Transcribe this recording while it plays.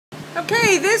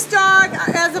Okay, this dog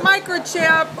has a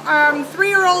microchip,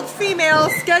 3-year-old female,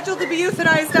 scheduled to be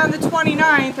euthanized on the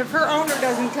 29th if her owner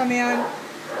doesn't come in.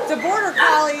 It's a border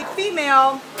collie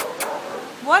female.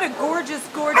 What a gorgeous,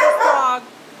 gorgeous dog.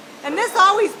 And this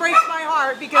always breaks my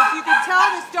heart because you can tell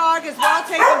this dog is well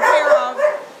taken care of.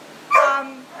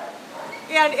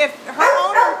 And if her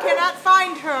owner cannot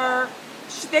find her,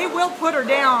 they will put her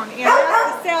down. And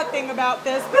that's the sad thing about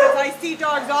this, because I see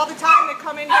dogs all the time that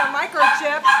come in here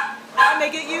microchip and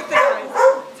they get euthanized.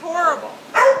 It's horrible.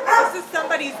 This is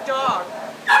somebody's dog.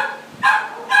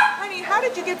 Honey, how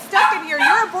did you get stuck in here?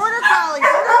 You're a border collie.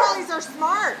 Border collies are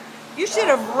smart. You should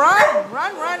have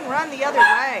run the other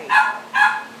way.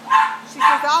 She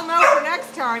says, I'll know for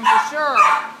next time for sure.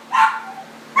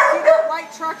 See that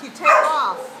white truck, you take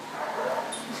off.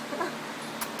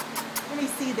 Let me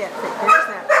see that. There's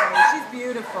that face. She's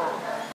beautiful.